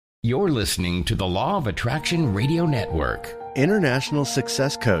You're listening to the Law of Attraction Radio Network. International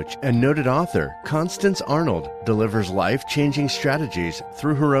success coach and noted author Constance Arnold delivers life-changing strategies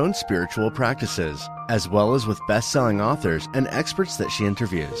through her own spiritual practices, as well as with best-selling authors and experts that she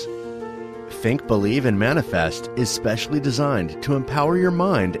interviews. Think, Believe, and Manifest is specially designed to empower your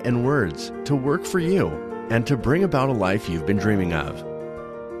mind and words to work for you and to bring about a life you've been dreaming of.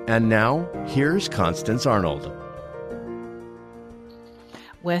 And now, here's Constance Arnold.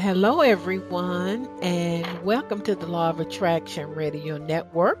 Well, hello, everyone, and welcome to the Law of Attraction Radio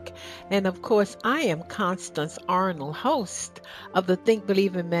Network. And of course, I am Constance Arnold, host of the Think,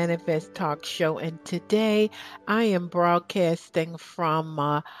 Believe, and Manifest talk show. And today I am broadcasting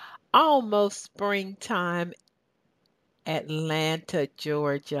from almost springtime, Atlanta,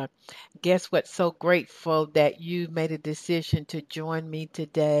 Georgia. Guess what? So grateful that you made a decision to join me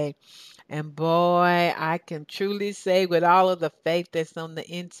today. And boy, I can truly say with all of the faith that's on the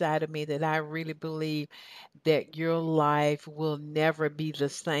inside of me that I really believe that your life will never be the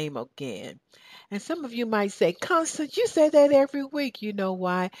same again. And some of you might say, Constance, you say that every week. You know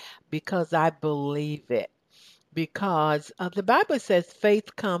why? Because I believe it. Because the Bible says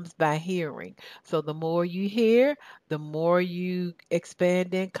faith comes by hearing. So the more you hear, the more you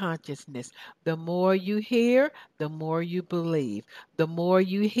expand in consciousness. The more you hear, the more you believe. The more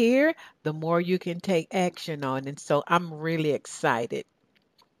you hear, the more you can take action on. And so I'm really excited.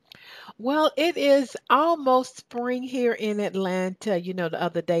 Well, it is almost spring here in Atlanta. You know, the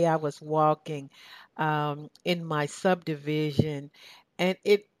other day I was walking in my subdivision, and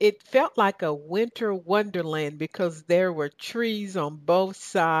it felt like a winter wonderland because there were trees on both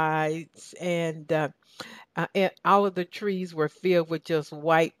sides, and all of the trees were filled with just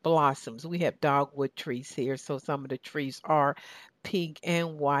white blossoms. We have dogwood trees here, so some of the trees are pink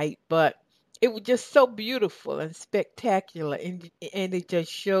and white, but it was just so beautiful and spectacular, and it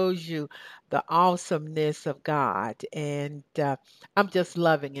just shows you the awesomeness of God, and I'm just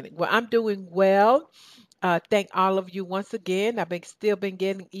loving it. Well, I'm doing well. Thank all of you once again. Still been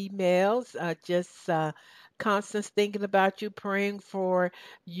getting emails, just Constance thinking about you, praying for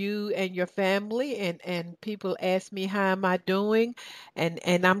you and your family, and people ask me how am I doing,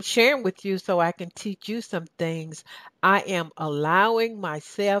 and I'm sharing with you so I can teach you some things. I am allowing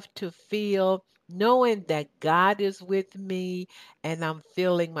myself to feel, knowing that God is with me, and I'm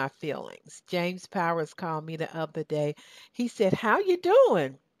feeling my feelings. James Powers called me the other day. He said, "How you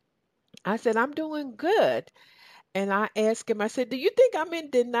doing?" I said, "I'm doing good." And I asked him, I said, "Do you think I'm in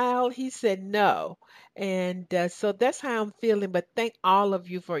denial?" He said, "No." And so that's how I'm feeling. But thank all of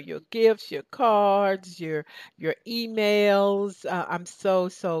you for your gifts, your cards, your emails. I'm so,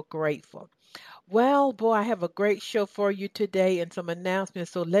 so grateful. Well, boy, I have a great show for you today and some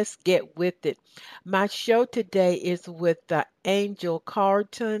announcements. So let's get with it. My show today is with Angel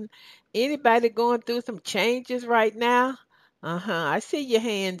Carlton. Anybody going through some changes right now? I see your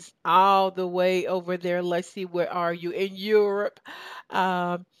hands all the way over there. Let's see, where are you? In Europe.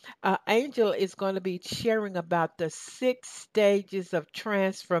 Um, Angel is going to be sharing about the 6 stages of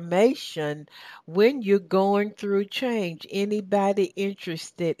transformation when you're going through change. Anybody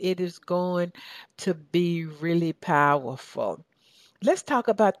interested? It is going to be really powerful. Let's talk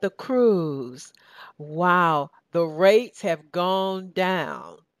about the cruise. Wow, the rates have gone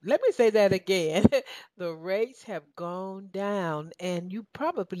down. Let me say that again. The rates have gone down, and you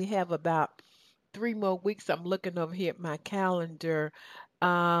probably have about 3 more weeks. I'm looking over here at my calendar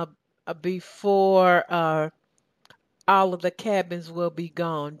uh, before all of the cabins will be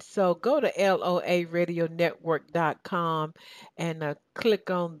gone. So go to loaradionetwork.com and click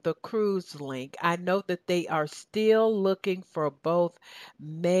on the cruise link. I know that they are still looking for both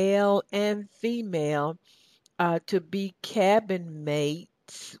male and female to be cabin mates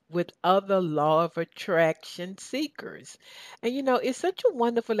with other law of attraction seekers. And you know, it's such a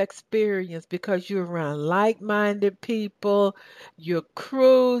wonderful experience because you're around like-minded people, you're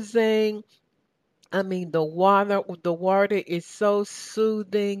cruising. I mean, the water is so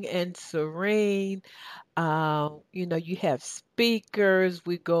soothing and serene. You know, you have speakers.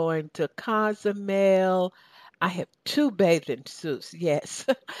 We're going to Cozumel. I have two bathing suits. Yes.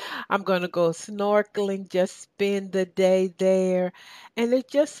 I'm going to go snorkeling, just spend the day there. And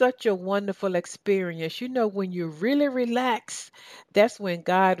it's just such a wonderful experience. You know, when you really relax, that's when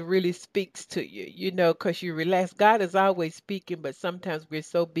God really speaks to you, you know, because you relax. God is always speaking, but sometimes we're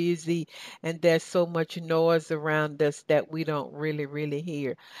so busy and there's so much noise around us that we don't really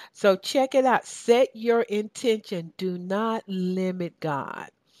hear. So check it out. Set your intention. Do not limit God.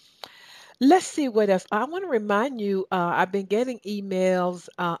 Let's see what else. I want to remind you, I've been getting emails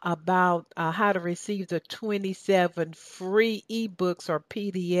about how to receive the 27 free ebooks or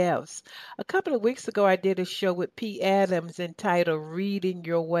PDFs. A couple of weeks ago, I did a show with P. Adams entitled Reading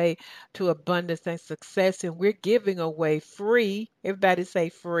Your Way to Abundance and Success, and we're giving away free, everybody say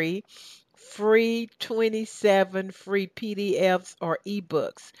free 27 free PDFs or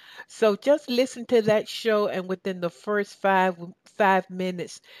ebooks. So just listen to that show, and within the first five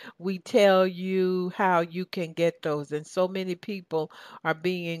minutes, we tell you how you can get those. And so many people are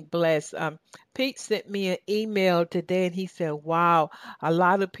being blessed. Pete sent me an email today, and he said, "Wow, a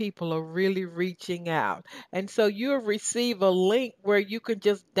lot of people are really reaching out." And so you'll receive a link where you can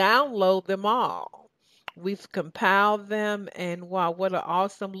just download them all. We've compiled them, and wow, what an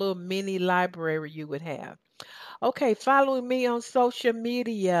awesome little mini library you would have. Okay, follow me on social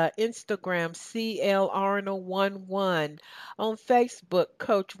media, Instagram, CL Arnold11, on Facebook,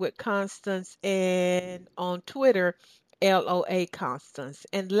 Coach with Constance, and on Twitter, LOA Constance.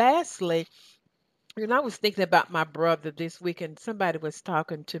 And lastly, I was thinking about my brother this week, and somebody was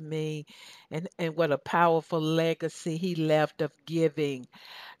talking to me, and what a powerful legacy he left of giving.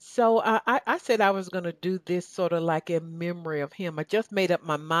 So I said I was going to do this sort of like in memory of him. I just made up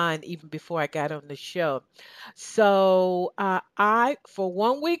my mind even before I got on the show. So for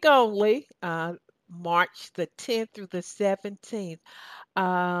 1 week only, March the 10th through the 17th,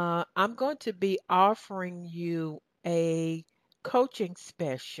 I'm going to be offering you a coaching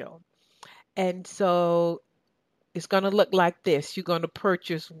special. And so it's going to look like this. You're going to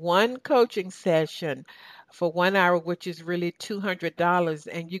purchase one coaching session for 1 hour, which is really $200,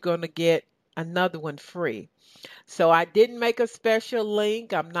 and you're going to get another one free. So I didn't make a special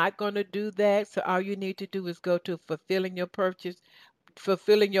link. I'm not going to do that. So all you need to do is go to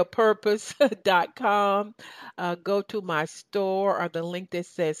fulfillingyourpurpose.com, go to my store or the link that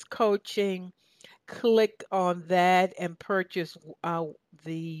says coaching, click on that and purchase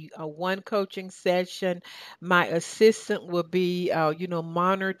the one coaching session. My assistant will be,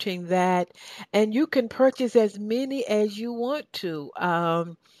 monitoring that, and you can purchase as many as you want to.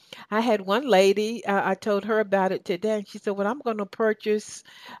 I had one lady, I told her about it today, and she said, "Well, I'm going to purchase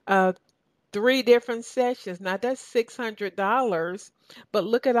uh, three different sessions." Now that's $600, but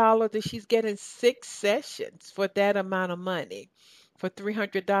look at all of this. She's getting six sessions for that amount of money for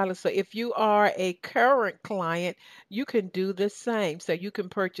 $300. So if you are a current client, you can do the same. So you can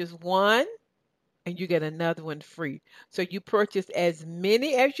purchase one and you get another one free. So you purchase as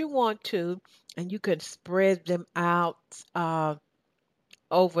many as you want to, and you can spread them out.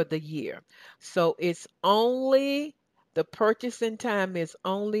 Over the year. So the purchasing time is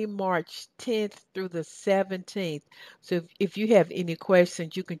only March 10th through the 17th. So if you have any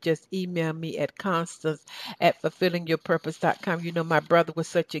questions, you can just email me at Constance at fulfillingyourpurpose.com. You know, my brother was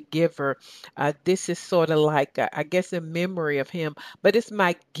such a giver. This is sort of like, I guess, a memory of him, but it's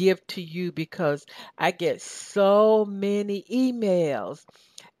my gift to you because I get so many emails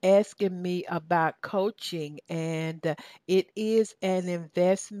asking me about coaching, and it is an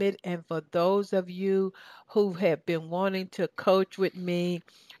investment. And for those of you who have been wanting to coach with me,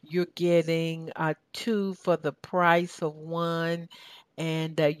 you're getting two for the price of one,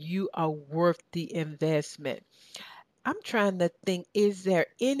 and you are worth the investment. I'm trying to think, is there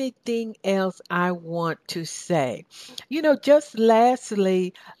anything else I want to say? Just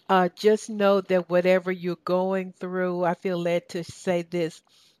lastly, just know that whatever you're going through, I feel led to say this,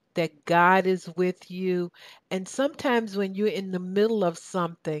 that God is with you. And sometimes when you're in the middle of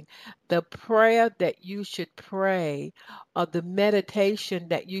something, the prayer that you should pray or the meditation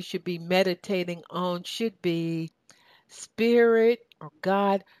that you should be meditating on should be, Spirit or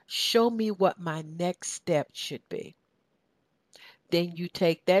God, show me what my next step should be. Then you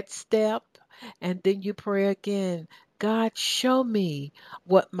take that step and then you pray again. God, show me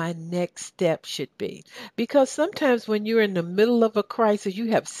what my next step should be. Because sometimes when you're in the middle of a crisis,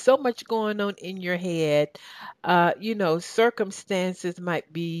 you have so much going on in your head. Circumstances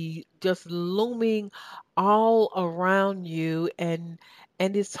might be just looming all around you, and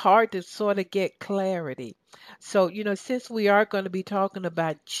it's hard to sort of get clarity. So, since we are going to be talking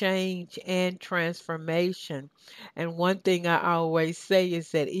about change and transformation, and one thing I always say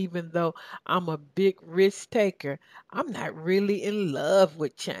is that even though I'm a big risk taker, I'm not really in love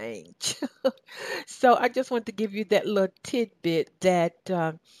with change. So I just want to give you that little tidbit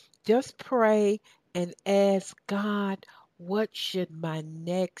that just pray and ask God, what should my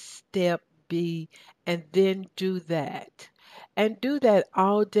next step be? And then do that. And do that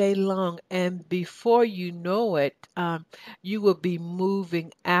all day long. And before you know it, you will be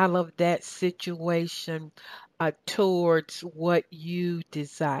moving out of that situation towards what you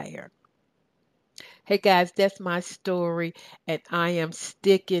desire. Hey guys, that's my story, and I am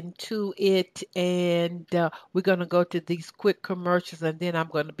sticking to it. And we're going to go to these quick commercials, and then I'm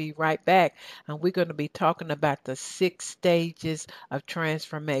going to be right back. And we're going to be talking about the 6 stages of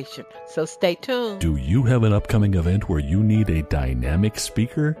transformation. So stay tuned. Do you have an upcoming event where you need a dynamic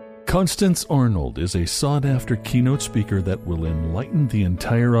speaker? Constance Arnold is a sought-after keynote speaker that will enlighten the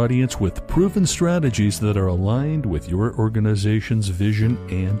entire audience with proven strategies that are aligned with your organization's vision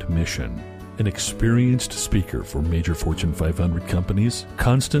and mission. An experienced speaker for major Fortune 500 companies,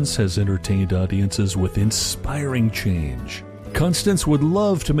 Constance has entertained audiences with inspiring change. Constance would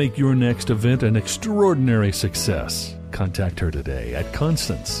love to make your next event an extraordinary success. Contact her today at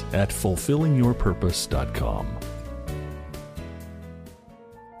constance@fulfillingyourpurpose.com.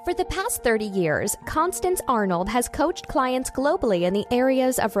 For the past 30 years, Constance Arnold has coached clients globally in the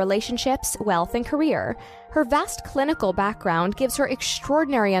areas of relationships, wealth, and career. Her vast clinical background gives her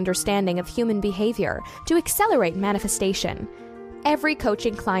extraordinary understanding of human behavior to accelerate manifestation. Every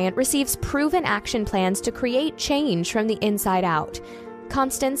coaching client receives proven action plans to create change from the inside out.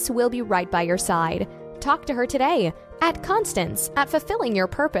 Constance will be right by your side. Talk to her today at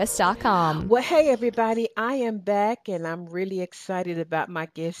Constance@fulfillingyourpurpose.com. Well, hey, everybody, I am back and I'm really excited about my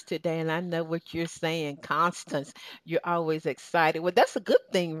guest today. And I know what you're saying, Constance. You're always excited. Well, that's a good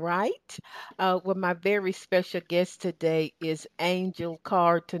thing, right? Well, my very special guest today is Angel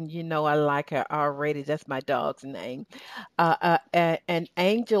Carlton. You know, I like her already. That's my dog's name. And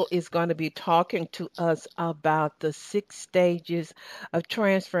Angel is going to be talking to us about the 6 stages of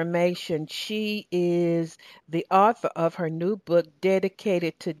transformation. She is the author of her new book,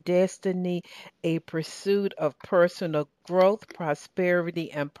 Dedicated to Destiny, A Pursuit of Personal Growth,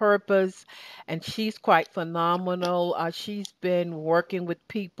 Prosperity, and Purpose. And she's quite phenomenal. She's been working with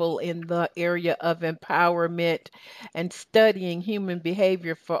people in the area of empowerment and studying human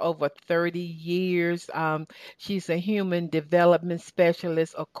behavior for over 30 years. She's a human development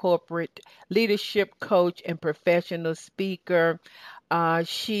specialist, a corporate leadership coach, and professional speaker.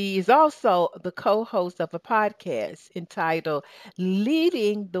 She is also the co-host of a podcast entitled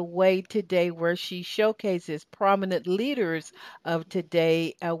Leading the Way Today, where she showcases prominent leaders of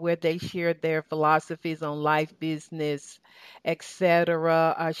today, where they share their philosophies on life, business,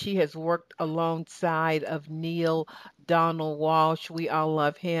 etc. She has worked alongside of Neil Donald Walsh, we all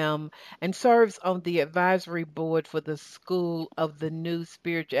love him, and serves on the advisory board for the School of the New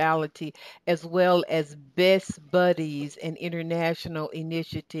Spirituality, as well as Best Buddies, an international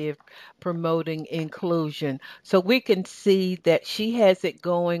initiative promoting inclusion. So we can see that she has it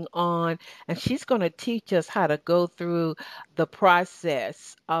going on, and she's going to teach us how to go through the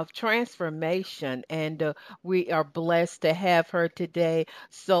process of transformation. And we are blessed to have her today.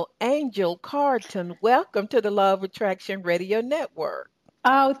 So, Angel Carlton, welcome to the Law of Attraction Radio Network.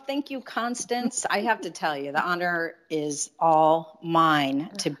 Oh, thank you, Constance. I have to tell you, the honor is all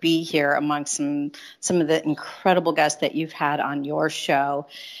mine to be here amongst some of the incredible guests that you've had on your show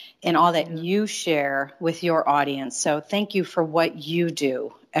and all that you share with your audience. So thank you for what you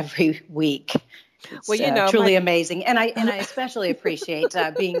do every week. It's Well, you know, truly amazing. And I especially appreciate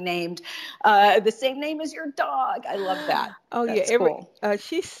being named the same name as your dog. I love that. oh yeah, That's cool.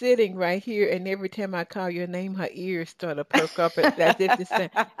 she's sitting right here, and every time I call your name, her ears start to perk up as if to say,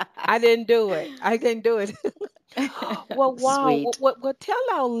 "I didn't do it. I didn't do it." Well, wow. Sweet. Well, tell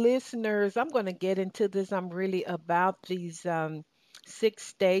our listeners. I'm going to get into this. I'm really about these 6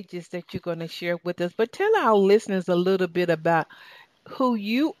 stages that you're going to share with us. But tell our listeners a little bit about who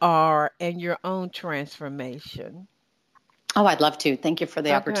you are and your own transformation. Oh, I'd love to. Thank you for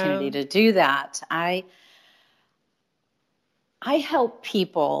the opportunity Okay. to do that. I help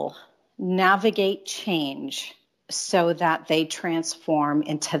people navigate change so that they transform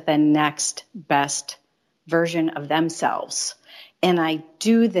into the next best version of themselves. And I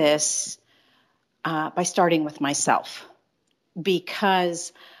do this by starting with myself,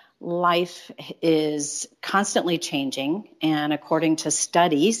 because life is constantly changing. And according to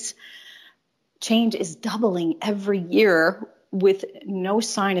studies, change is doubling every year with no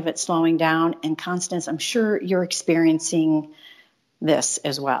sign of it slowing down. And Constance, I'm sure you're experiencing this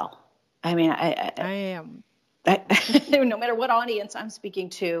as well. I mean, I am. no matter what audience I'm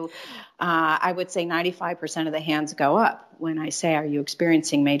speaking to, I would say 95% of the hands go up when I say, are you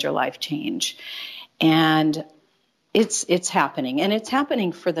experiencing major life change? And it's happening, and it's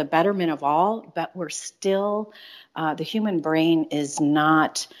happening for the betterment of all, but we're still, the human brain is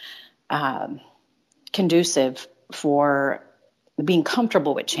not conducive for being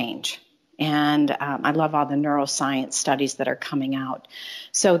comfortable with change. And I love all the neuroscience studies that are coming out.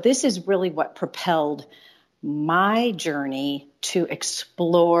 So this is really what propelled my journey to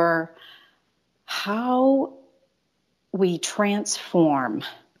explore how we transform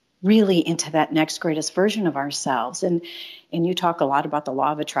really into that next greatest version of ourselves. And you talk a lot about the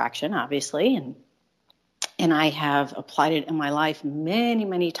law of attraction, obviously, and I have applied it in my life many,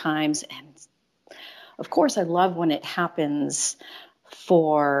 many times. And of course, I love when it happens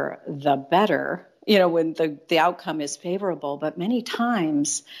for the better, when the outcome is favorable. But many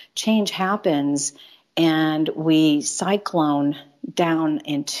times change happens and we cyclone down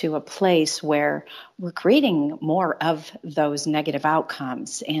into a place where we're creating more of those negative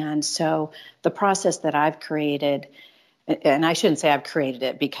outcomes. And so the process that I've created, and I shouldn't say I've created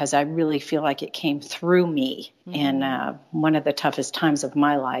it because I really feel like it came through me in one of the toughest times of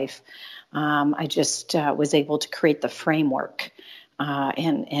my life. I just was able to create the framework,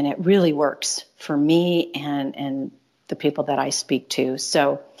 and it really works for me and the people that I speak to.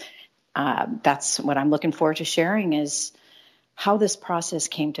 So that's what I'm looking forward to sharing, is how this process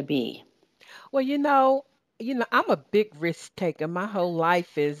came to be. Well, I'm a big risk taker. My whole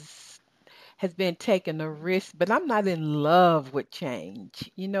life has been taking a risk, but I'm not in love with change.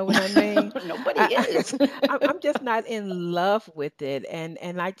 You know what I mean? Nobody is. I'm just not in love with it,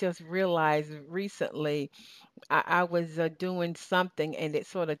 and I just realized recently I was doing something, and it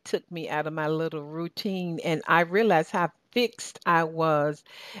sort of took me out of my little routine, and I realized how fixed I was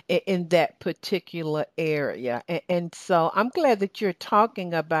in that particular area. And so I'm glad that you're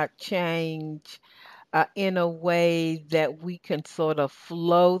talking about change in a way that we can sort of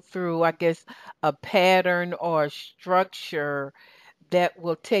flow through, I guess, a pattern or a structure that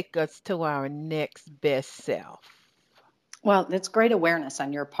will take us to our next best self. Well, it's great awareness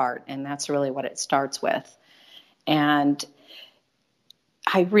on your part, and that's really what it starts with. And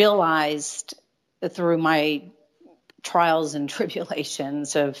I realized through my trials and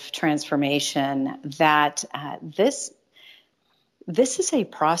tribulations of transformation that this is a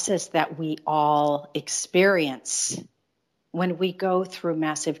process that we all experience when we go through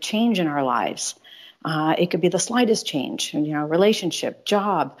massive change in our lives. It could be the slightest change, relationship,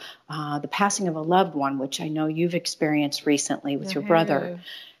 job, the passing of a loved one, which I know you've experienced recently with your brother.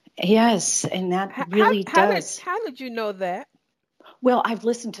 Yes, and that really does. How did you know that? Well, I've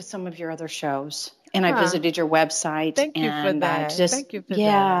listened to some of your other shows, and I visited your website. Thank you for that. Thank you for that.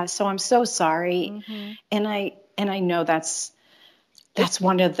 Yeah, so I'm so sorry, and I know that's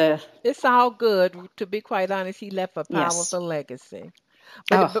one of the. It's all good. To be quite honest, he left a powerful legacy.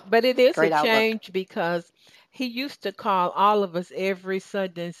 But it is a change because he used to call all of us every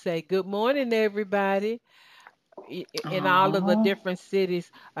Sunday and say, "Good morning, everybody." In all of the different cities,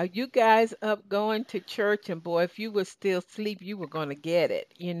 are you guys up going to church? And boy, if you were still asleep, you were going to get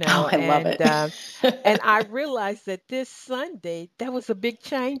it, I love it. And I realized that this Sunday, that was a big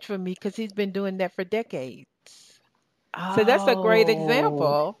change for me because he's been doing that for decades. So that's a great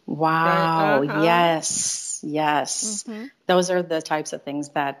example. Wow. Yes. Those are the types of things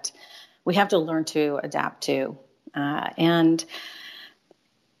that we have to learn to adapt to and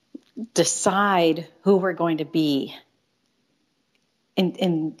decide who we're going to be.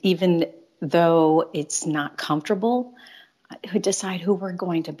 And even though it's not comfortable, decide who we're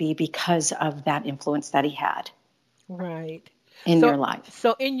going to be because of that influence that he had. Right. In your life.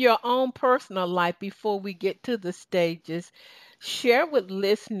 So in your own personal life, before we get to the stages, share with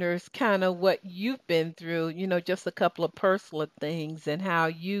listeners kind of what you've been through, just a couple of personal things and how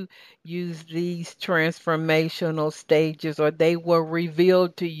you use these transformational stages, or they were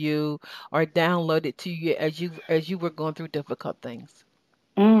revealed to you or downloaded to you as you were going through difficult things.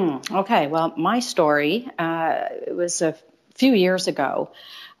 Okay. Well, my story, it was a few years ago,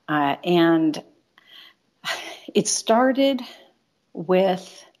 and it started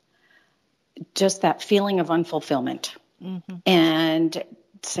with just that feeling of unfulfillment and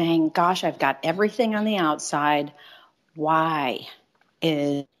saying, gosh, I've got everything on the outside. Why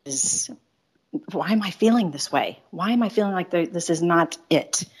am I feeling this way? Why am I feeling like this is not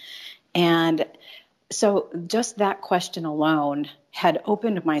it? And so just that question alone had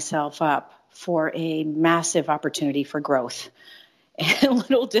opened myself up for a massive opportunity for growth. And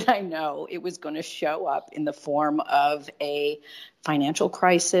little did I know it was going to show up in the form of a financial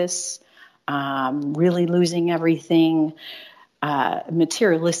crisis, really losing everything,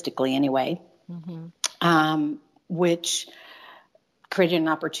 materialistically anyway, which created an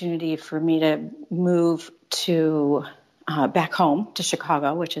opportunity for me to move to back home to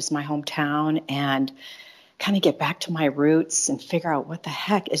Chicago, which is my hometown, and kind of get back to my roots and figure out what the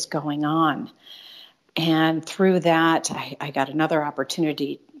heck is going on. And through that, I got another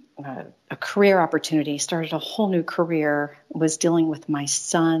opportunity, a career opportunity, started a whole new career, was dealing with my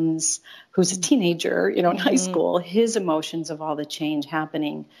son's, who's a teenager, in high school, his emotions of all the change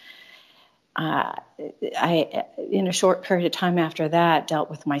happening. I, in a short period of time after that, dealt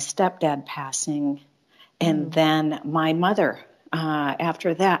with my stepdad passing, and then my mother.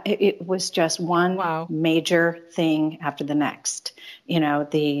 After that, it was just one major thing after the next.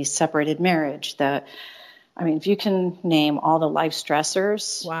 The separated marriage, if you can name all the life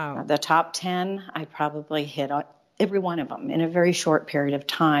stressors, the top 10, I probably hit every one of them in a very short period of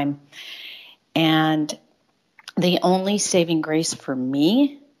time. And the only saving grace for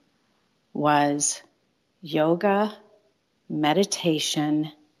me was yoga, meditation,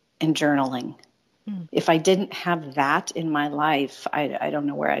 and journaling. If I didn't have that in my life, I don't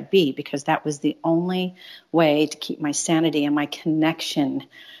know where I'd be, because that was the only way to keep my sanity and my connection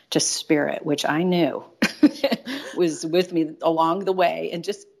to spirit, which I knew was with me along the way, and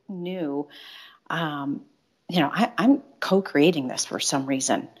just knew, I'm co-creating this for some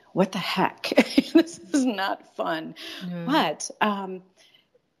reason. What the heck? This is not fun. But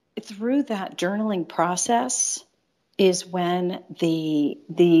through that journaling process is when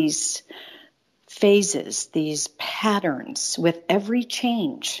these phases, these patterns, with every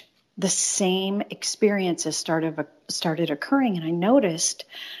change, the same experiences started occurring. And I noticed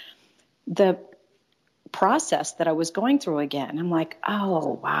the process that I was going through again. I'm like,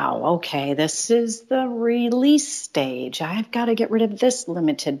 oh, wow, okay, this is the release stage. I've got to get rid of this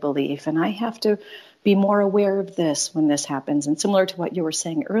limited belief, and I have to be more aware of this when this happens. And similar to what you were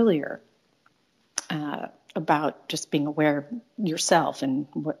saying earlier about just being aware of yourself and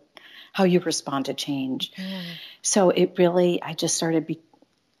how you respond to change. So I just started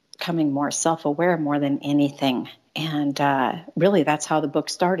becoming more self-aware more than anything. And really, that's how the book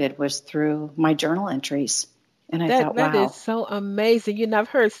started, was through my journal entries. And I thought, wow. That is so amazing. I've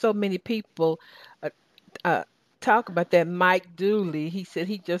heard so many people talk about that. Mike Dooley, he said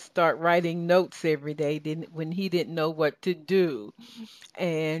he just started writing notes every day when he didn't know what to do.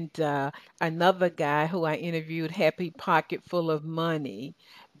 And another guy who I interviewed, Happy Pocket Full of Money,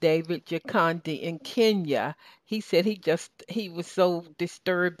 David Jacondi in Kenya, he said he was so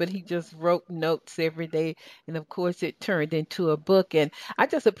disturbed, but he just wrote notes every day. And of course, it turned into a book. And I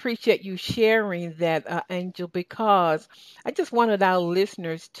just appreciate you sharing that, Angel, because I just wanted our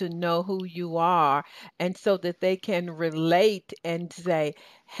listeners to know who you are, and so that they can relate and say,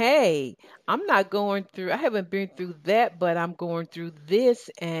 hey, I haven't been through that, but I'm going through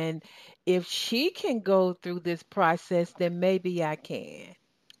this. And if she can go through this process, then maybe I can.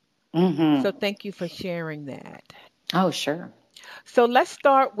 Mm-hmm. So thank you for sharing that. Oh, sure. So let's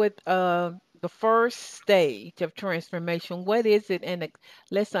start with the first stage of transformation. What is it? And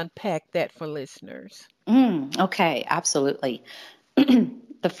let's unpack that for listeners. Okay, absolutely.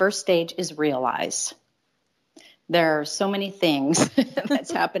 The first stage is realize. There are so many things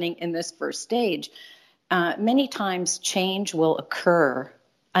that's happening in this first stage. Many times change will occur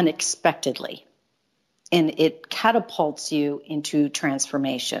unexpectedly, and it catapults you into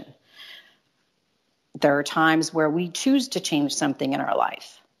transformation. There are times where we choose to change something in our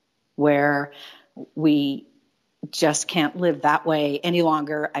life, where we just can't live that way any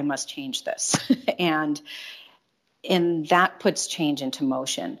longer. I must change this. and that puts change into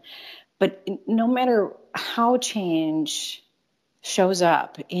motion. But no matter how change shows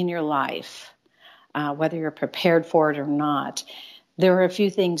up in your life, whether you're prepared for it or not, there are a few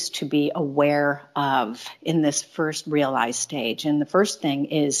things to be aware of in this first realized stage. And the first thing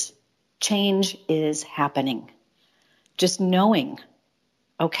is change is happening. Just knowing,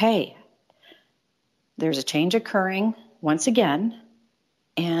 okay, there's a change occurring once again,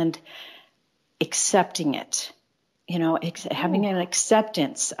 and accepting it. Having an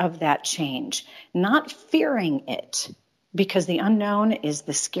acceptance of that change, not fearing it, because the unknown is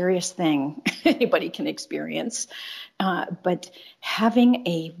the scariest thing anybody can experience. But having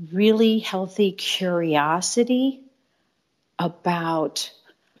a really healthy curiosity around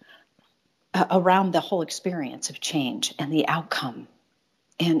the whole experience of change and the outcome.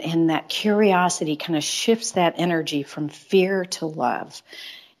 And that curiosity kind of shifts that energy from fear to love.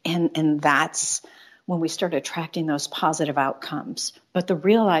 And that's when we start attracting those positive outcomes. But the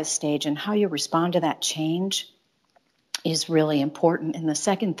realized stage and how you respond to that change is really important. And the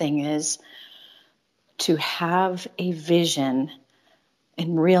second thing is to have a vision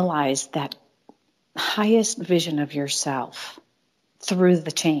and realize that highest vision of yourself through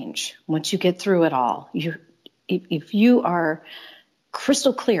the change. Once you get through it all, if you are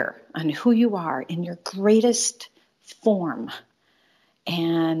crystal clear on who you are in your greatest form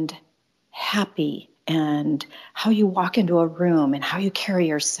and happy, and how you walk into a room and how you carry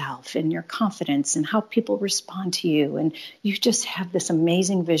yourself and your confidence and how people respond to you, and you just have this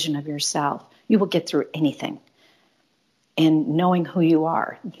amazing vision of yourself, you will get through anything. and knowing who you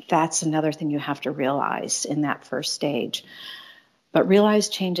are. That's another thing you have to realize in that first stage. But realize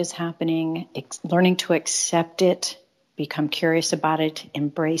change is happening, learning to accept it, become curious about it,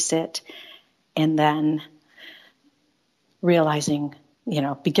 embrace it, and then realizing,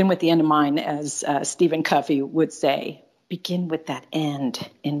 begin with the end in mind, as Stephen Covey would say. Begin with that end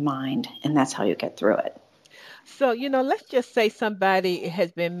in mind, and that's how you get through it. So, let's just say somebody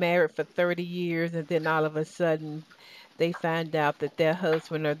has been married for 30 years and then all of a sudden they find out that their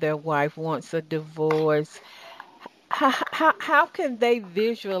husband or their wife wants a divorce. How can they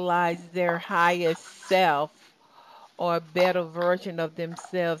visualize their highest self or a better version of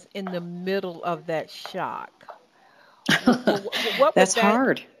themselves in the middle of that shock? What would That's that?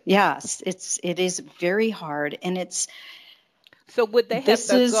 hard. Yes, it is very hard, and So would they have this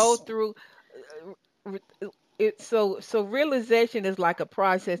to go is through it? So realization is like a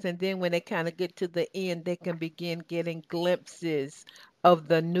process, and then when they kind of get to the end, they can begin getting glimpses of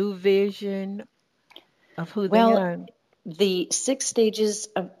the new vision of who they well, are. the 6 stages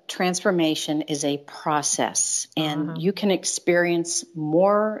of transformation is a process, and Uh-huh. you can experience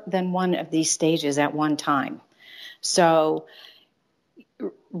more than one of these stages at one time. So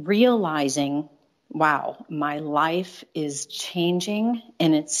realizing, wow, my life is changing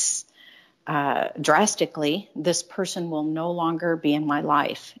and it's drastically, this person will no longer be in my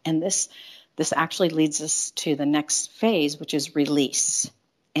life. And this actually leads us to the next phase, which is release.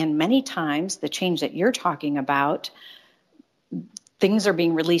 And many times the change that you're talking about, things are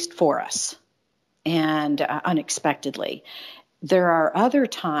being released for us and unexpectedly. There are other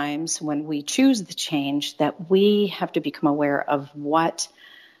times when we choose the change that we have to become aware of what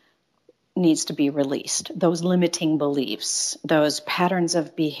needs to be released. Those limiting beliefs, those patterns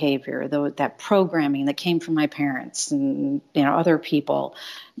of behavior, that programming that came from my parents and other people,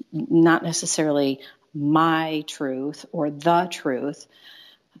 not necessarily my truth or the truth.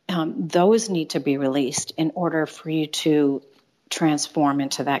 Those need to be released in order for you to transform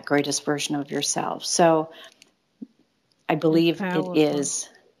into that greatest version of yourself. So I That's believe powerful.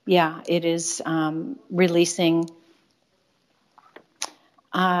 it is releasing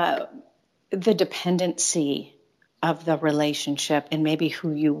the dependency of the relationship and maybe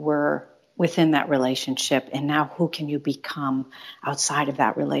who you were within that relationship, and now who can you become outside of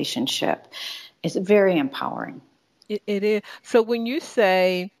that relationship. It's very empowering. It is. So when you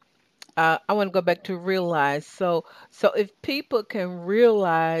say, I want to go back to realize. So if people can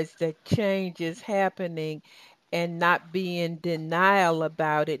realize that change is happening and not be in denial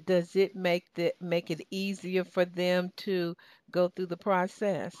about it, does it make it easier for them to go through the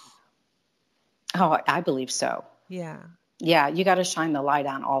process? Oh, I believe so. Yeah. Yeah, you got to shine the light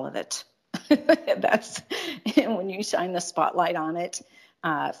on all of it. That's and when you shine the spotlight on it,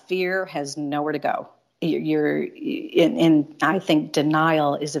 fear has nowhere to go. You're in. I think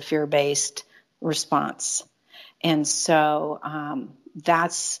denial is a fear-based response, and so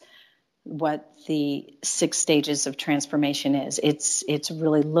that's what the 6 stages of transformation is. It's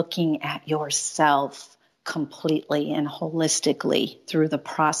really looking at yourself completely and holistically through the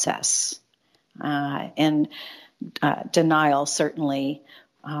process, and denial certainly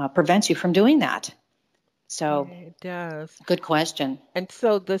prevents you from doing that. Yeah, So, it does. good question. And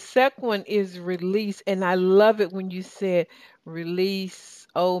so the second one is release. And I love it when you said release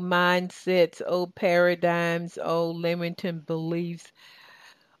old mindsets, old paradigms, old limiting beliefs,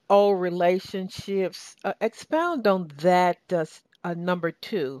 old relationships. Expound on that, number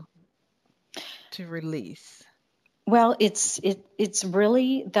two, to release. Well, it's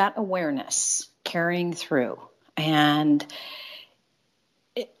really that awareness carrying through and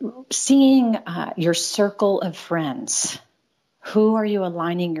seeing your circle of friends. Who are you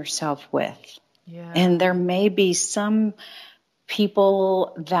aligning yourself with? Yeah. And there may be some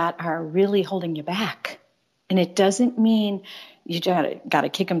people that are really holding you back. And it doesn't mean you got to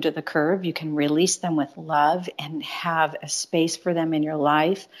kick them to the curb. You can release them with love and have a space for them in your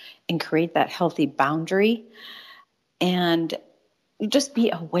life and create that healthy boundary. And just be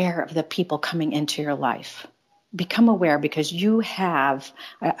aware of the people coming into your life. Become aware, because you have,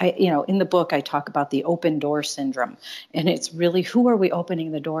 in the book, I talk about the open door syndrome. And it's really, who are we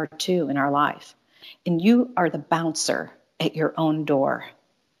opening the door to in our life? And you are the bouncer at your own door.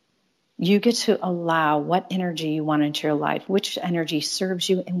 You get to allow what energy you want into your life, which energy serves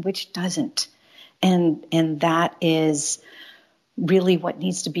you and which doesn't. And that is really what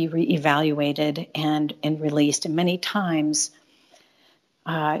needs to be reevaluated and released. And many times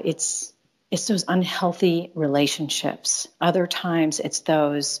it's those unhealthy relationships. Other times it's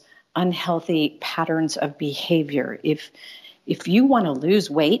those unhealthy patterns of behavior. If if you want to lose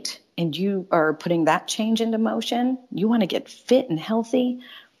weight and you are putting that change into motion, you want to get fit and healthy.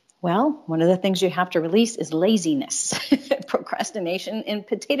 Well, one of the things you have to release is laziness, procrastination, and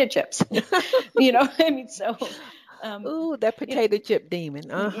potato chips. I mean, so. Ooh, that potato chip demon.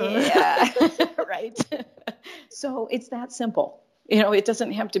 Yeah, right. So it's that simple. It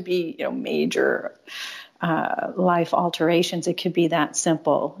doesn't have to be, major life alterations. It could be that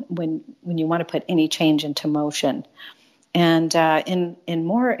simple when you want to put any change into motion. And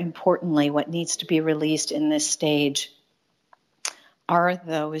more importantly, what needs to be released in this stage are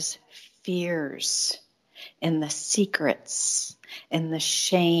those fears and the secrets and the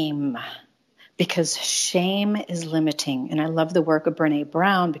shame, because shame is limiting. And I love the work of Brené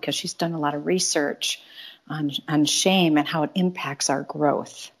Brown because she's done a lot of research on shame and how it impacts our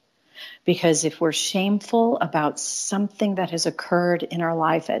growth. Because if we're shameful about something that has occurred in our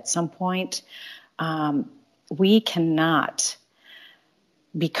life at some point, we cannot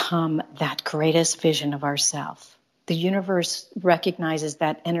become that greatest vision of ourselves. The universe recognizes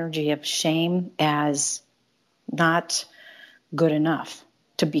that energy of shame as not good enough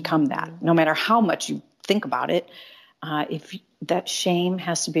to become that. No matter how much you think about it, if that shame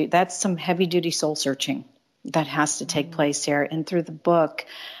has to be, that's some heavy duty soul searching that has to take place here. And through the book,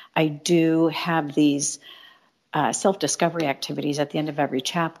 I do have these self-discovery activities at the end of every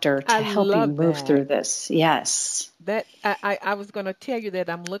chapter to help you move through this. Yes. That I was going to tell you that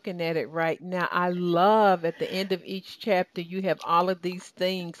I'm looking at it right now. I love at the end of each chapter, you have all of these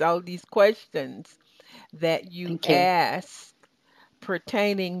things, all these questions that you ask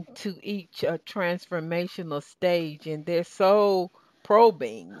pertaining to each transformational stage. And they're so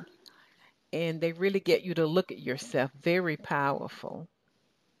probing and they really get you to look at yourself. Very powerful.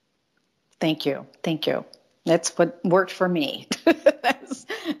 Thank you. Thank you. That's what worked for me.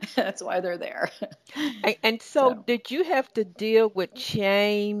 That's why they're there. And so did you have to deal with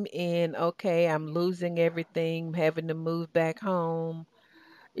shame in, okay, I'm losing everything, having to move back home?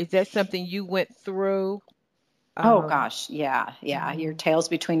 Is that something you went through? Oh, gosh. Yeah. Your tail's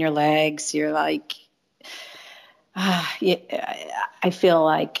between your legs. You're like, I feel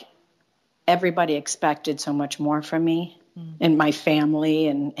like everybody expected so much more from me and my family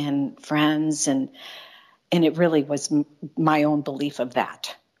and friends. And it really was my own belief of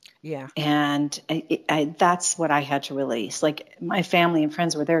that. Yeah. And that's what I had to release. Like, my family and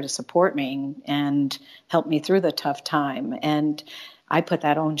friends were there to support me and help me through the tough time. And I put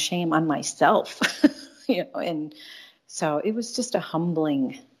that own shame on myself, and so it was just a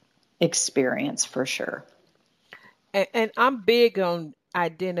humbling experience for sure. And I'm big on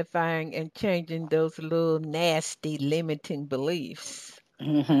identifying and changing those little nasty limiting beliefs.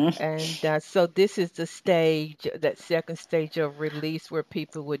 Mm-hmm. And so this is the stage, that second stage of release where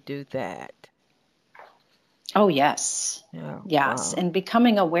people would do that. Oh, yes. Oh, yes. wow. And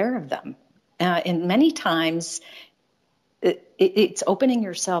becoming aware of them. And many times it's opening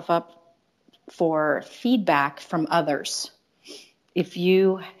yourself up for feedback from others. If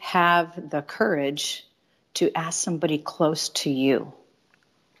you have the courage to ask somebody close to you,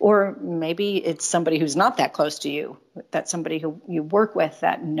 or maybe it's somebody who's not that close to you, that's somebody who you work with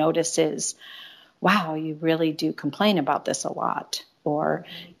that notices, wow, you really do complain about this a lot. Or,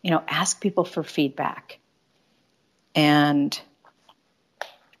 ask people for feedback. And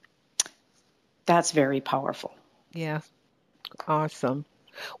that's very powerful. Yeah. Awesome.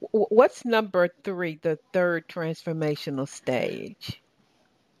 What's number 3, the third transformational stage?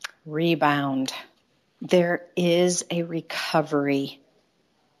 Rebound. There is a recovery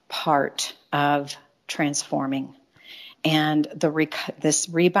part of transforming. And this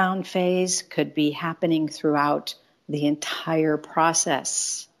rebound phase could be happening throughout the entire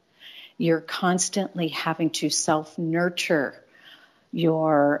process. You're constantly having to self-nurture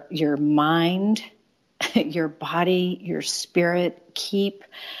your mind, your body, your spirit.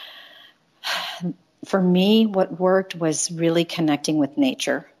 For me, what worked was really connecting with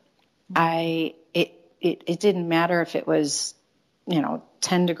nature. It didn't matter if it was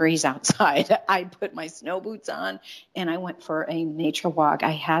 10 degrees outside. I put my snow boots on and I went for a nature walk.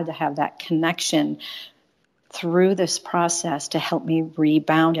 I had to have that connection through this process to help me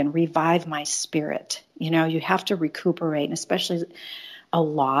rebound and revive my spirit. You have to recuperate, and especially a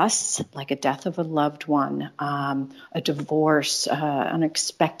loss, like a death of a loved one, a divorce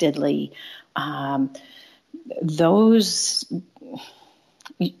unexpectedly. Those,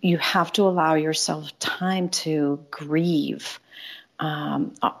 you have to allow yourself time to grieve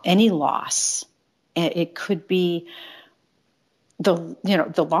any loss. It could be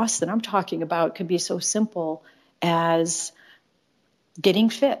the loss that I'm talking about could be so simple as getting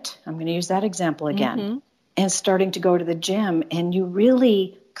fit. I'm going to use that example again. and starting to go to the gym, and you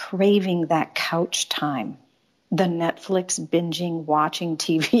really craving that couch time, the Netflix binging, watching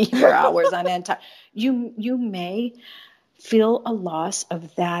TV for hours on end time, you may feel a loss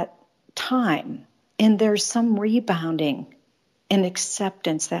of that time. And there's some rebounding and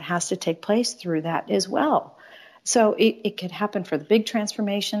acceptance that has to take place through that as well. So it could happen for the big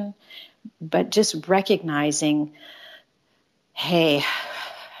transformation, but just recognizing, hey,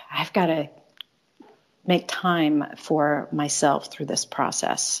 I've got to make time for myself through this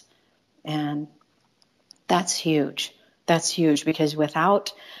process. And that's huge. That's huge, because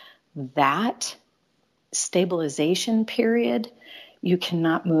without that stabilization period, you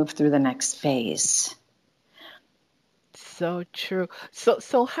cannot move through the next phase. So true.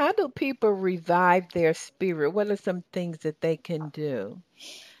 So how do people revive their spirit? What are some things that they can do?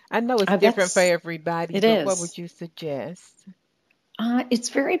 I know it's different for everybody, It but what is. would you suggest? It's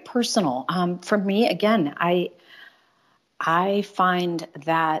very personal. For me, again, I find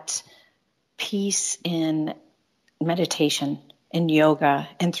that peace in meditation, in yoga,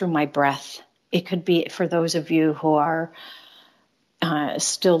 and through my breath. It could be for those of you who are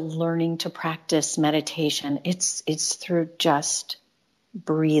still learning to practice meditation. It's through just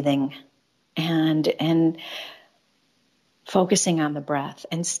breathing and focusing on the breath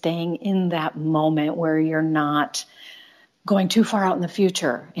and staying in that moment where you're not going too far out in the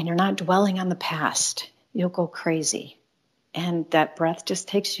future and you're not dwelling on the past. You'll go crazy. And that breath just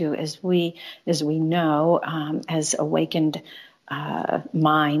takes you, as we know, as awakened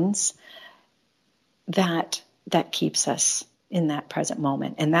minds, that keeps us in that present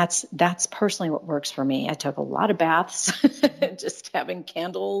moment. And that's personally what works for me. I took a lot of baths, just having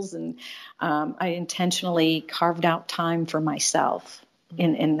candles, and I intentionally carved out time for myself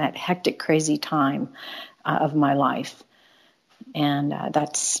in that hectic, crazy time of my life. And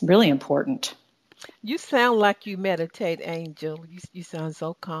that's really important. You sound like you meditate, Angel. You sound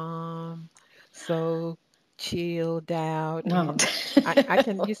so calm, so chilled out, No.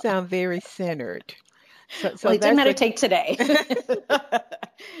 and you sound very centered. Well, So I did that's meditate today.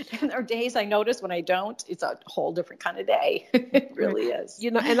 And there are days I notice when I don't, it's a whole different kind of day. It really is.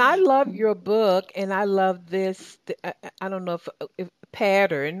 And I love your book, and I love this. I don't know if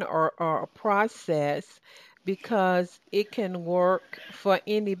pattern or a process, because it can work for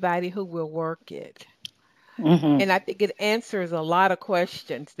anybody who will work it. Mm-hmm. And I think it answers a lot of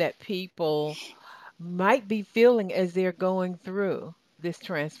questions that people might be feeling as they're going through this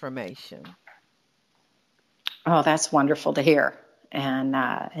transformation. Oh, that's wonderful to hear. And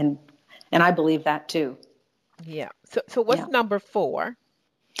I believe that too. Yeah. So what's Yeah. number 4?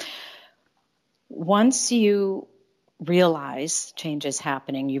 Once you realize change is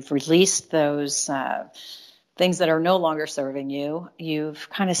happening, you've released those things that are no longer serving you. You've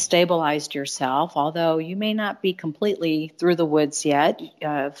kind of stabilized yourself, although you may not be completely through the woods yet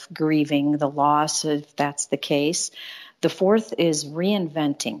of grieving the loss, if that's the case. The 4th is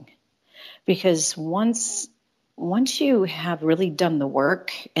reinventing, because once you have really done the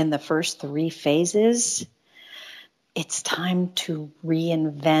work in the first 3 phases, it's time to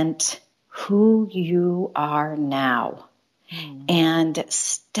reinvent who you are now and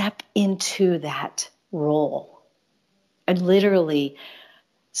step into that role and literally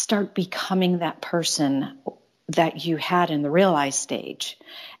start becoming that person that you had in the realized stage,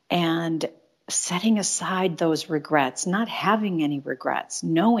 and setting aside those regrets, not having any regrets,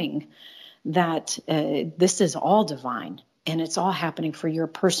 knowing that this is all divine and it's all happening for your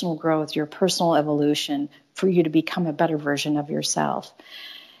personal growth, your personal evolution, for you to become a better version of yourself.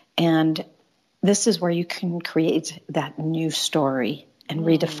 And this is where you can create that new story and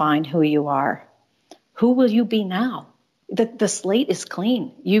redefine who you are. Who will you be now? The slate is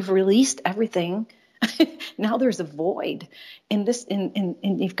clean. You've released everything. Now there's a void. And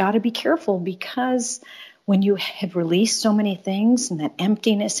you've got to be careful, because when you have released so many things and that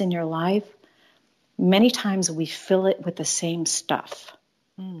emptiness in your life, many times we fill it with the same stuff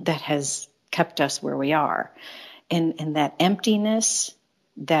that has kept us where we are. And that emptiness,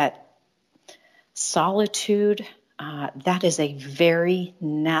 that solitude, that is a very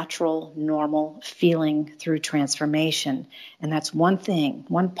natural, normal feeling through transformation. And that's one thing,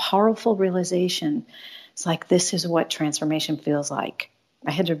 one powerful realization. It's like, this is what transformation feels like.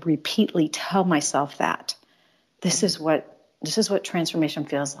 I had to repeatedly tell myself that. This is what transformation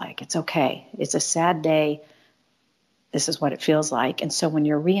feels like. It's okay. It's a sad day. This is what it feels like. And so when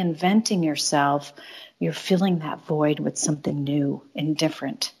you're reinventing yourself, you're filling that void with something new and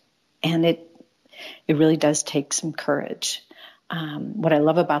different. And it really does take some courage. What I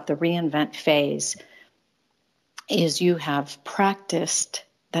love about the reinvent phase is you have practiced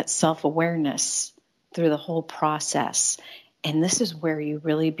that self-awareness through the whole process. And this is where you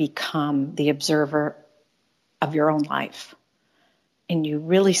really become the observer of your own life. And you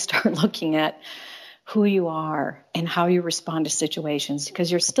really start looking at who you are and how you respond to situations, because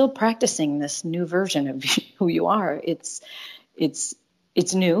you're still practicing this new version of who you are. It's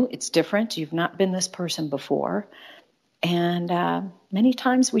new, it's different. You've not been this person before. And many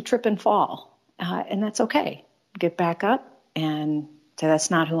times we trip and fall, and that's okay. Get back up and say,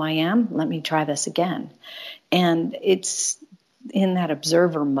 that's not who I am. Let me try this again. And it's in that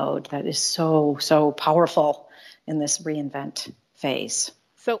observer mode that is so, so powerful in this reinvent phase.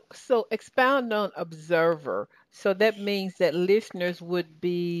 So expound on observer. So that means that listeners would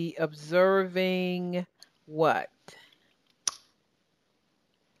be observing what?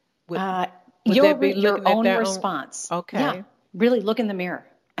 Would Your own response. Okay. Yeah, really look in the mirror.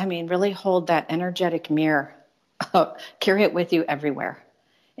 I mean, really hold that energetic mirror up, carry it with you everywhere,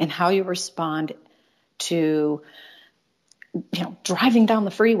 and how you respond to, driving down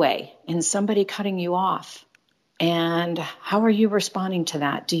the freeway and somebody cutting you off. And how are you responding to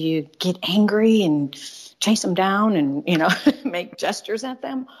that? Do you get angry and chase them down and, make gestures at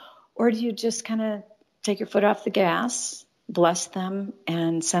them? Or do you just kind of take your foot off the gas, bless them,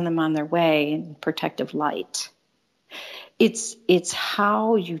 and send them on their way in protective light? It's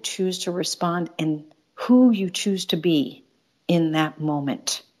how you choose to respond and who you choose to be in that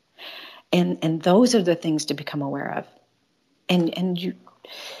moment. And those are the things to become aware of.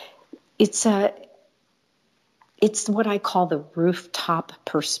 It's what I call the rooftop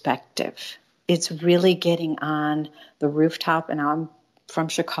perspective. It's really getting on the rooftop, and I'm from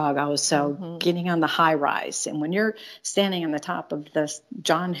Chicago, so getting on the high rise. And when you're standing on the top of the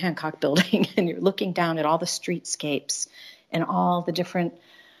John Hancock building and you're looking down at all the streetscapes and all the different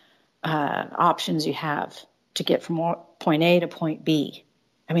options you have to get from point A to point B.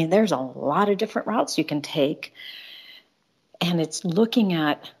 I mean, there's a lot of different routes you can take. And it's looking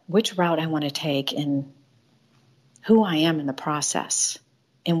at which route I want to take and who I am in the process,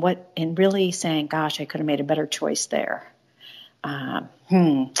 and really saying, gosh, I could have made a better choice there.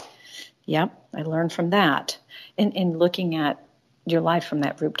 Yep, I learned from that. And looking at your life from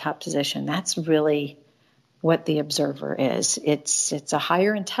that rooftop position, that's really what the observer is. It's a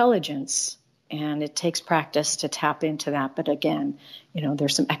higher intelligence, and it takes practice to tap into that. But again,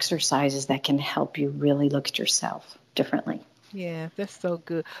 there's some exercises that can help you really look at yourself differently. Yeah, that's so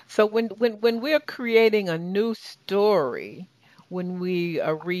good. So when we're creating a new story, when we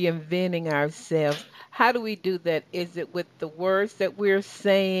are reinventing ourselves, how do we do that? Is it with the words that we're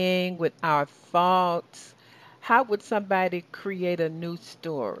saying, with our thoughts? How would somebody create a new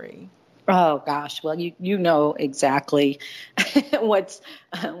story? Oh gosh, well you know exactly what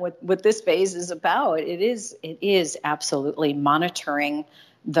this phase is about. It is absolutely monitoring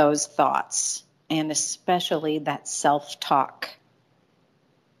those thoughts, and especially that self-talk,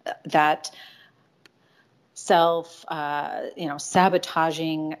 that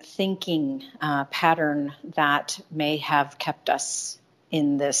sabotaging thinking pattern that may have kept us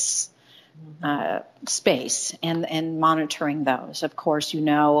in this space, and monitoring those. Of course,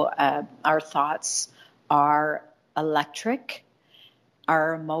 our thoughts are electric,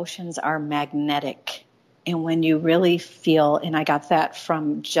 our emotions are magnetic. And when you really feel, and I got that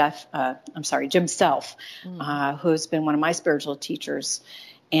from Jim Self, who's been one of my spiritual teachers.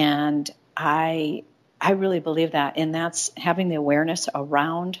 And I really believe that. And that's having the awareness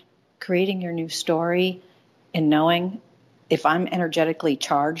around creating your new story and knowing if I'm energetically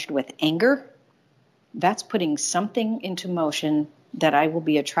charged with anger, that's putting something into motion that I will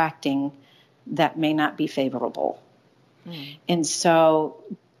be attracting that may not be favorable. And so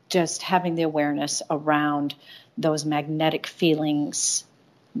just having the awareness around those magnetic feelings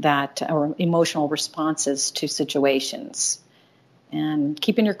or emotional responses to situations, and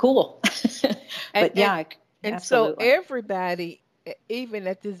keeping your cool. And so everybody, even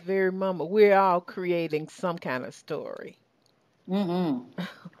at this very moment, we're all creating some kind of story. Mm-hmm.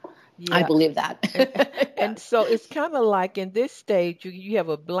 Yeah. I believe that. And so it's kind of like in this stage, you have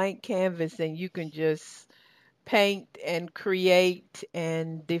a blank canvas and you can just paint and create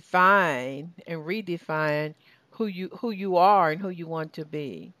and define and redefine who you are and who you want to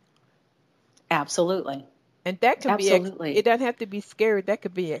be. Absolutely. And that can Absolutely. It doesn't have to be scary. That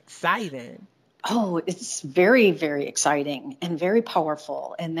could be exciting. Oh, it's very, very exciting and very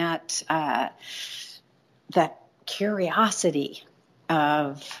powerful. And that curiosity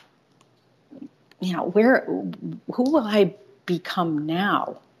of, who will I become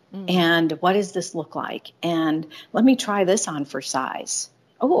now? And what does this look like? And let me try this on for size.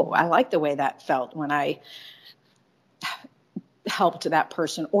 Oh, I like the way that felt when I helped that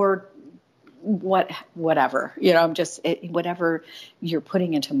person. Or whatever, I'm just, whatever you're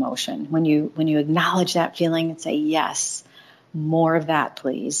putting into motion. When you acknowledge that feeling and say, yes, more of that,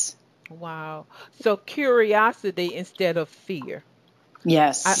 please. Wow. So curiosity instead of fear. I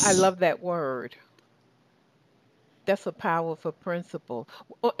Yes. love that word. That's a powerful principle.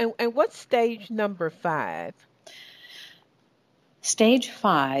 And what's stage number 5? Stage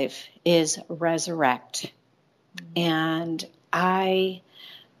 5 is resurrect. Mm. And I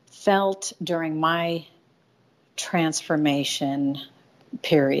felt during my transformation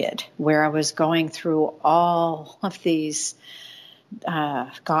period where I was going through all of these,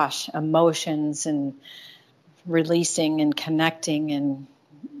 emotions and releasing and connecting and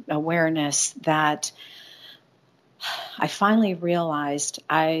awareness, that I finally realized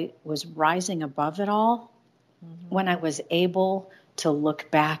I was rising above it all when I was able to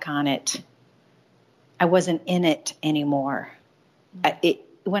look back on it. I wasn't in it anymore.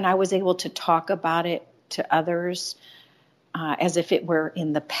 When I was able to talk about it to others as if it were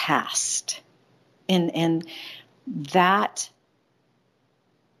in the past. And that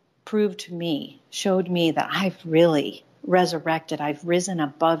showed me that I've really resurrected. I've risen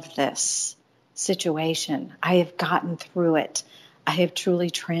above this situation. I have gotten through it. I have truly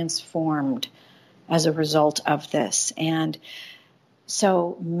transformed as a result of this. And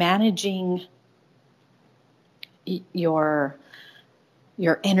so managing your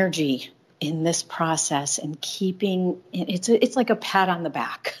energy in this process and keeping it's like a pat on the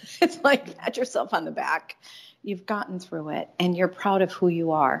back. It's like pat yourself on the back. You've gotten through it and you're proud of who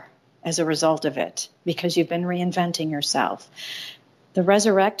you are as a result of it because you've been reinventing yourself. The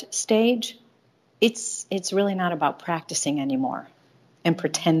resurrect stage, it's really not about practicing anymore and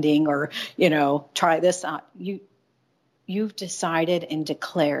pretending or, try this out. You've decided and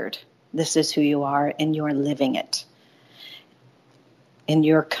declared this is who you are and you're living it. And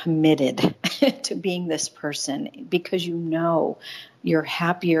you're committed to being this person because you're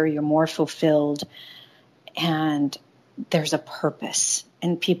happier, you're more fulfilled, and there's a purpose.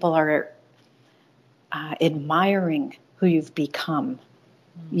 And people are admiring who you've become.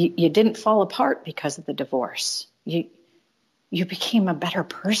 You didn't fall apart because of the divorce. You became a better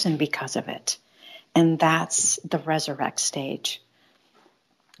person because of it. And that's the resurrect stage.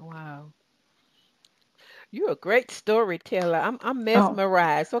 Wow. You're a great storyteller. I'm Oh,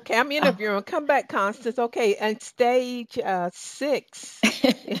 mesmerized. Okay, I'm oh. interviewing. Come back, Constance. Okay, and stage 6.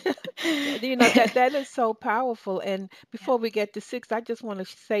 That is so powerful. And before we get to 6, I just want to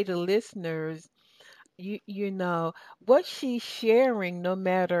say to listeners, what she's sharing, no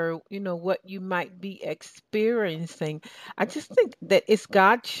matter what you might be experiencing. I just think that it's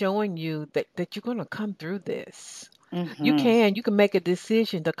God showing you that you're going to come through this. Mm-hmm. You can make a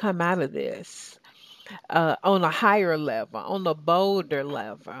decision to come out of this on a higher level, on a bolder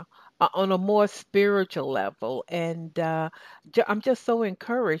level, on a more spiritual level. And I'm just so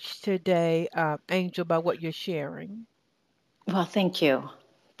encouraged today, Angel, by what you're sharing. Well, thank you.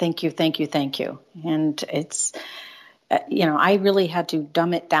 Thank you, thank you, thank you. And it's, I really had to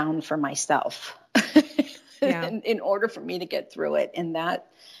dumb it down for myself Yeah. in order for me to get through it. And that,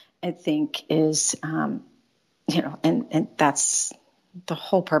 I think, is, and that's the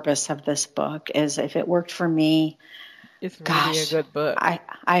whole purpose of this book is if it worked for me, It's really a gosh, good book.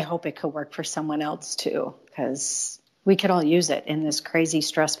 I hope it could work for someone else too, because we could all use it in this crazy,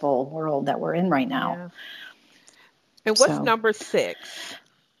 stressful world that we're in right now. Yeah. And what's So, number 6?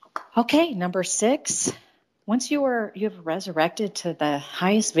 okay, number 6, once you have resurrected to the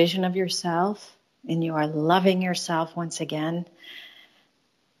highest vision of yourself and you are loving yourself once again,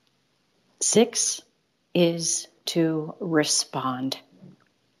 6 is to respond.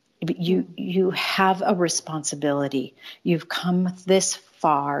 You have a responsibility. You've come this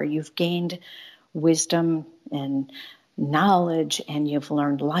far. You've gained wisdom and knowledge, and you've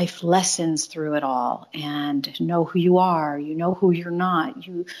learned life lessons through it all, and know who you are. You know who you're not.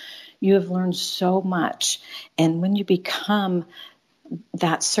 You have learned so much, and when you become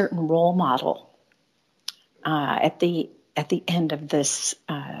that certain role model at the end of this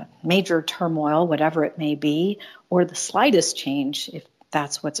major turmoil, whatever it may be, or the slightest change, if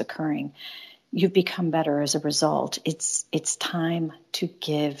that's what's occurring, you've become better as a result. It's time to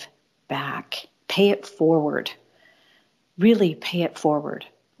give back. Pay it forward. Really pay it forward.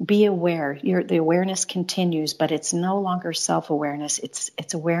 Be aware. The awareness continues, but it's no longer self-awareness.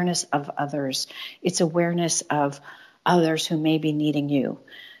 It's awareness of others. It's awareness of others who may be needing you.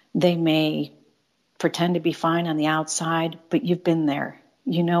 They may pretend to be fine on the outside, but you've been there.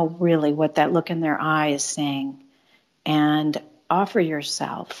 You know really what that look in their eye is saying. And offer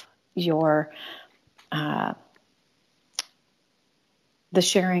yourself your the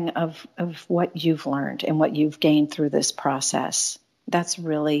sharing of what you've learned and what you've gained through this process. That's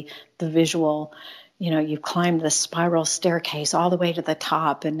really the visual. You've climbed the spiral staircase all the way to the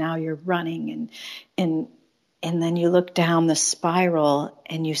top, and now you're running, and then you look down the spiral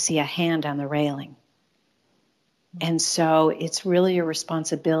and you see a hand on the railing. And so it's really your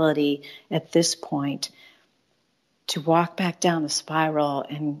responsibility at this point to walk back down the spiral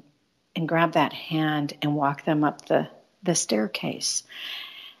and grab that hand and walk them up the staircase.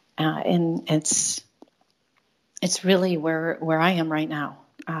 And it's really where I am right now,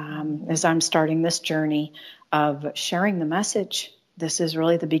 as I'm starting this journey of sharing the message. This is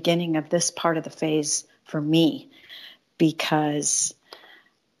really the beginning of this part of the phase for me, because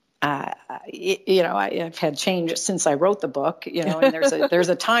I've had change since I wrote the book, and there's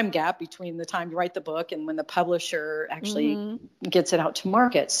a time gap between the time you write the book and when the publisher actually gets it out to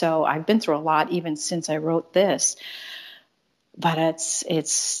market. So I've been through a lot even since I wrote this, but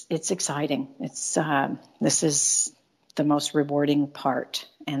it's exciting. This is the most rewarding part,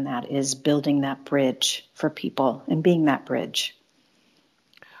 and that is building that bridge for people and being that bridge.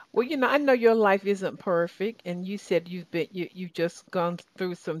 Well, I know your life isn't perfect, and you said you've just gone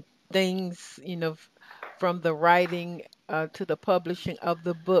through some things, from the writing to the publishing of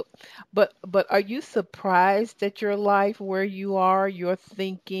the book. But are you surprised at your life, where you are, your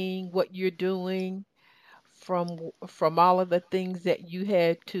thinking, what you're doing, from all of the things that you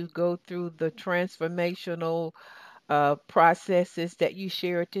had to go through, the transformational processes that you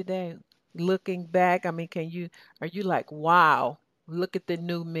shared today? Looking back, I mean, are you like, wow, look at the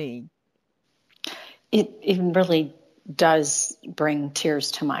new me? It really does bring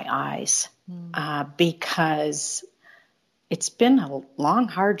tears to my eyes, because it's been a long,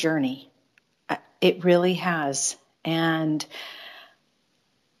 hard journey. It really has. And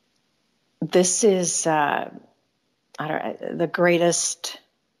this is the greatest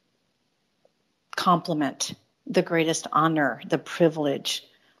compliment, the greatest honor, the privilege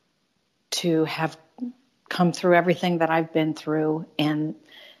to have come through everything that I've been through and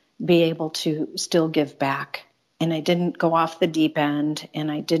be able to still give back. And I didn't go off the deep end,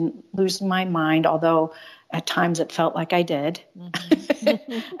 and I didn't lose my mind, although at times it felt like I did. I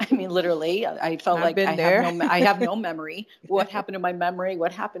mean, literally, I felt like I have no memory. What happened to my memory?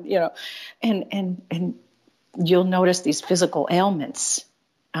 What happened, and you'll notice these physical ailments.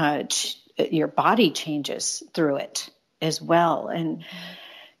 Your body changes through it as well. And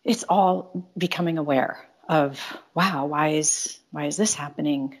it's all becoming aware of, wow, why is this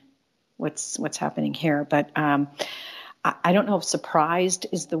happening? What's happening here? But I don't know if surprised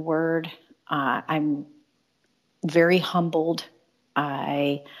is the word. I'm very humbled.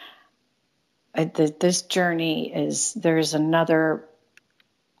 This journey there's another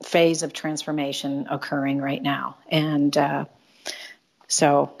phase of transformation occurring right now. And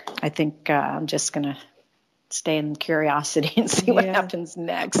so I think I'm just going to stay in curiosity and see what happens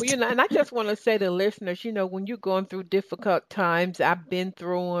next. Well, and I just want to say to listeners, when you're going through difficult times, I've been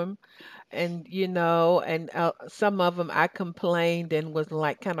through them. And, some of them I complained and was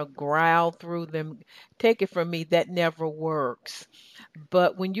like kind of growled through them. Take it from me, that never works.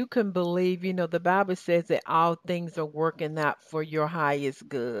 But when you can believe, the Bible says that all things are working out for your highest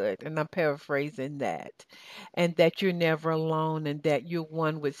good. And I'm paraphrasing that. And that you're never alone, and that you're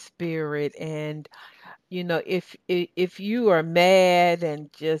one with spirit. And if you are mad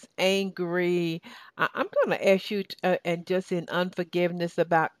and just angry, I'm going to ask you and just in unforgiveness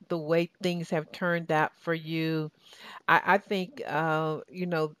about the way things have turned out for you. I think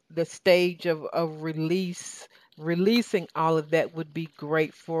the stage of releasing all of that would be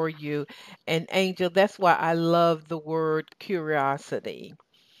great for you. And Angel, that's why I love the word curiosity.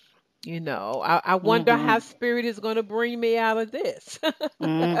 I wonder how spirit is going to bring me out of this.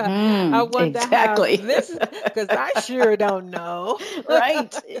 I wonder exactly. how this is, because I sure don't know.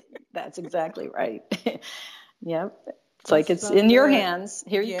 Right. That's exactly right. Yep. It's like it's in your hands.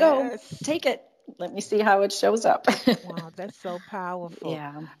 Here you go. Take it. Let me see how it shows up. Wow, that's so powerful.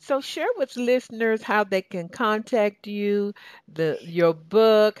 Yeah. So share with listeners how they can contact you, your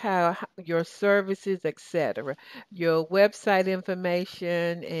book, how your services, etc., your website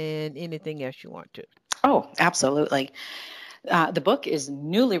information, and anything else you want to. Oh, absolutely. The book is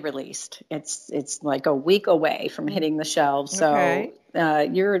newly released. It's like a week away from hitting the shelves. So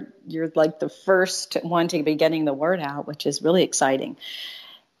you're like the first one to be getting the word out, which is really exciting.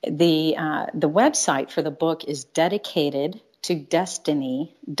 The website for the book is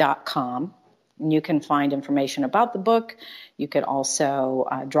dedicatedtodestiny.com. And you can find information about the book. You could also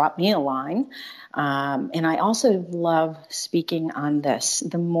drop me a line. And I also love speaking on this.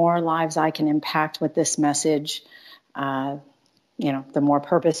 The more lives I can impact with this message, the more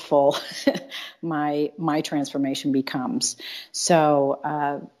purposeful my transformation becomes. So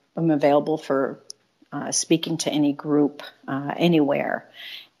I'm available for speaking to any group anywhere.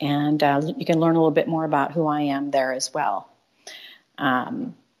 And you can learn a little bit more about who I am there as well.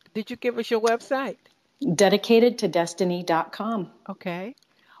 Did you give us your website? Dedicatedtodestiny.com. Okay.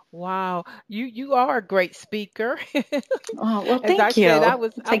 Wow, you are a great speaker. Oh, well, As I thank you. said,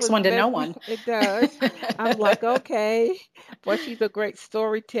 It takes one to know one. It does. I'm like, okay. Well, she's a great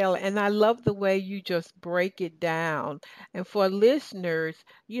storyteller, and I love the way you just break it down. And for listeners,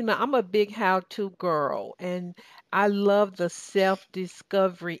 I'm a big how-to girl, and I love the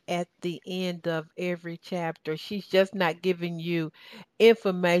self-discovery at the end of every chapter. She's just not giving you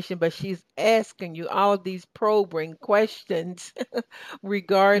information, but she's asking you all of these probing questions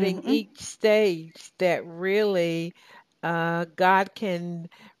regarding Hmm. each stage that really God can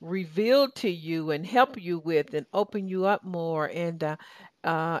reveal to you and help you with and open you up more. And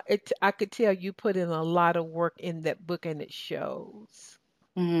I could tell you put in a lot of work in that book, and it shows.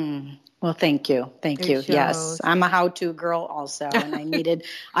 Well, thank you. Thank It you. Yes, shows. I'm a how-to girl also, and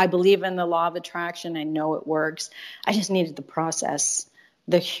I believe in the law of attraction. I know it works. I just needed the process,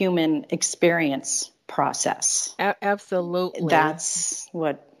 the human experience process. Absolutely. That's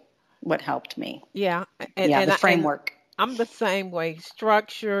what helped me. Yeah. The framework. I'm the same way.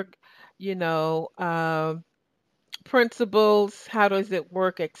 Structure, you know, um, principles, how does it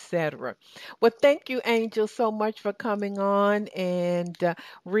work, etc. Well, thank you, Angel, so much for coming on, and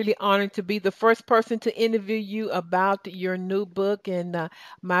really honored to be the first person to interview you about your new book. And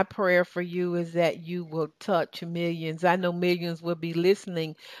my prayer for you is that you will touch millions. I know millions will be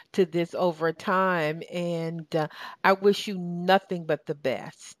listening to this over time, and I wish you nothing but the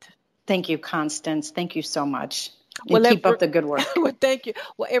best. Thank you, Constance. Thank you so much. Well, And keep up the good work. well, thank you.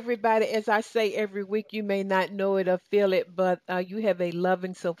 Well, everybody, as I say every week, you may not know it or feel it, but you have a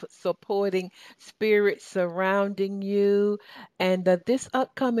loving, supporting spirit surrounding you. And this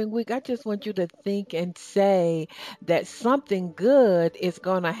upcoming week, I just want you to think and say that something good is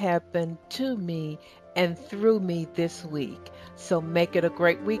going to happen to me and through me this week. So make it a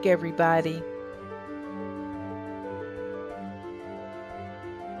great week, everybody.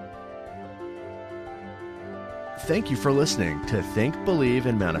 Thank you for listening to Think, Believe,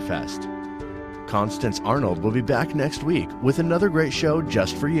 and Manifest. Constance Arnold will be back next week with another great show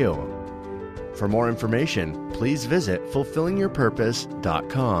just for you. For more information, please visit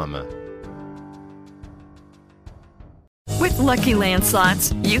fulfillingyourpurpose.com. With Lucky Land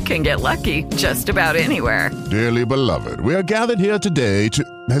Slots, you can get lucky just about anywhere. Dearly beloved, we are gathered here today to...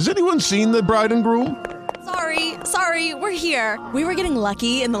 Has anyone seen the bride and groom? Sorry, we're here. We were getting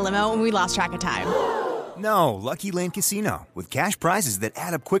lucky in the limo and we lost track of time. No, Lucky Land Casino, with cash prizes that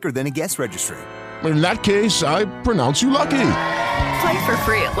add up quicker than a guest registry. In that case, I pronounce you lucky. Play for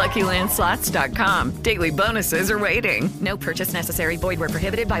free at LuckyLandSlots.com. Daily bonuses are waiting. No purchase necessary. Void where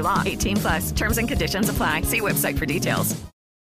prohibited by law. 18+. Terms and conditions apply. See website for details.